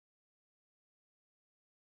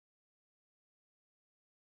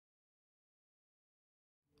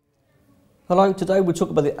Hello, today we'll talk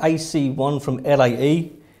about the AC1 from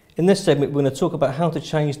LAE. In this segment we're going to talk about how to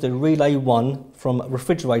change the relay 1 from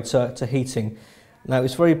refrigerator to heating. Now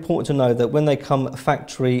it's very important to know that when they come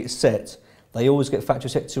factory set, they always get factory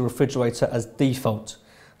set to refrigerator as default.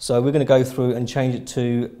 So we're going to go through and change it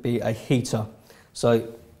to be a heater.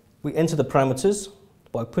 So we enter the parameters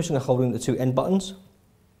by pushing and holding the two end buttons.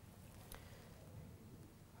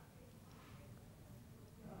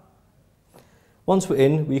 Once we're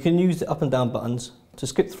in, we can use the up and down buttons to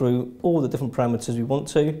skip through all the different parameters we want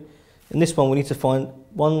to. In this one we need to find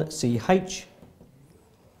 1CH.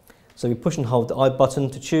 So we push and hold the I button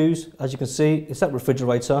to choose. As you can see, it's that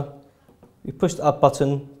refrigerator. We push the up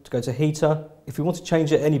button to go to heater. If you want to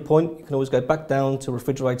change it at any point, you can always go back down to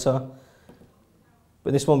refrigerator. But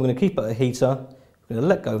in this one we're going to keep it a heater. We're going to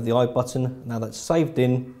let go of the I button. Now that's saved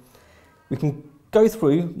in. We can go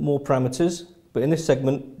through more parameters, but in this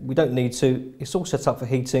segment we don't need to. It's all set up for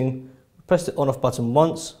heating. Press the on off button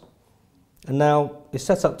once and now it's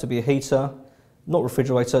set up to be a heater, not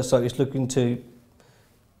refrigerator, so it's looking to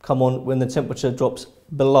come on when the temperature drops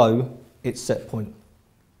below its set point.